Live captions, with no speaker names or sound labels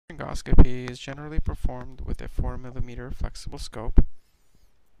Nasopharyngoscopy is generally performed with a 4mm flexible scope.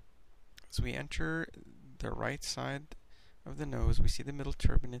 As we enter the right side of the nose, we see the middle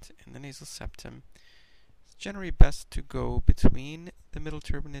turbinate and the nasal septum. It's generally best to go between the middle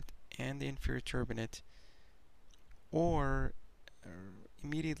turbinate and the inferior turbinate, or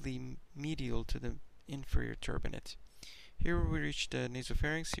immediately medial to the inferior turbinate. Here we reach the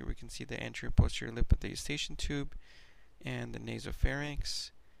nasopharynx. Here we can see the anterior and posterior lip of the Eustachian tube and the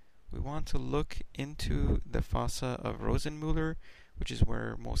nasopharynx. We want to look into the fossa of Rosenmuller, which is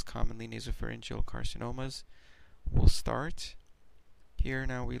where most commonly nasopharyngeal carcinomas will start. Here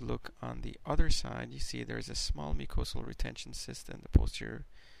now we look on the other side. You see there's a small mucosal retention cyst in the posterior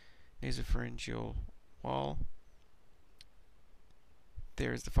nasopharyngeal wall.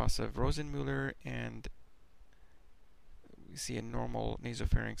 There's the fossa of Rosenmuller, and we see a normal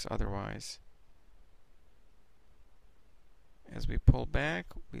nasopharynx otherwise. As we pull back,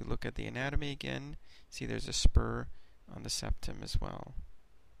 we look at the anatomy again. See there's a spur on the septum as well.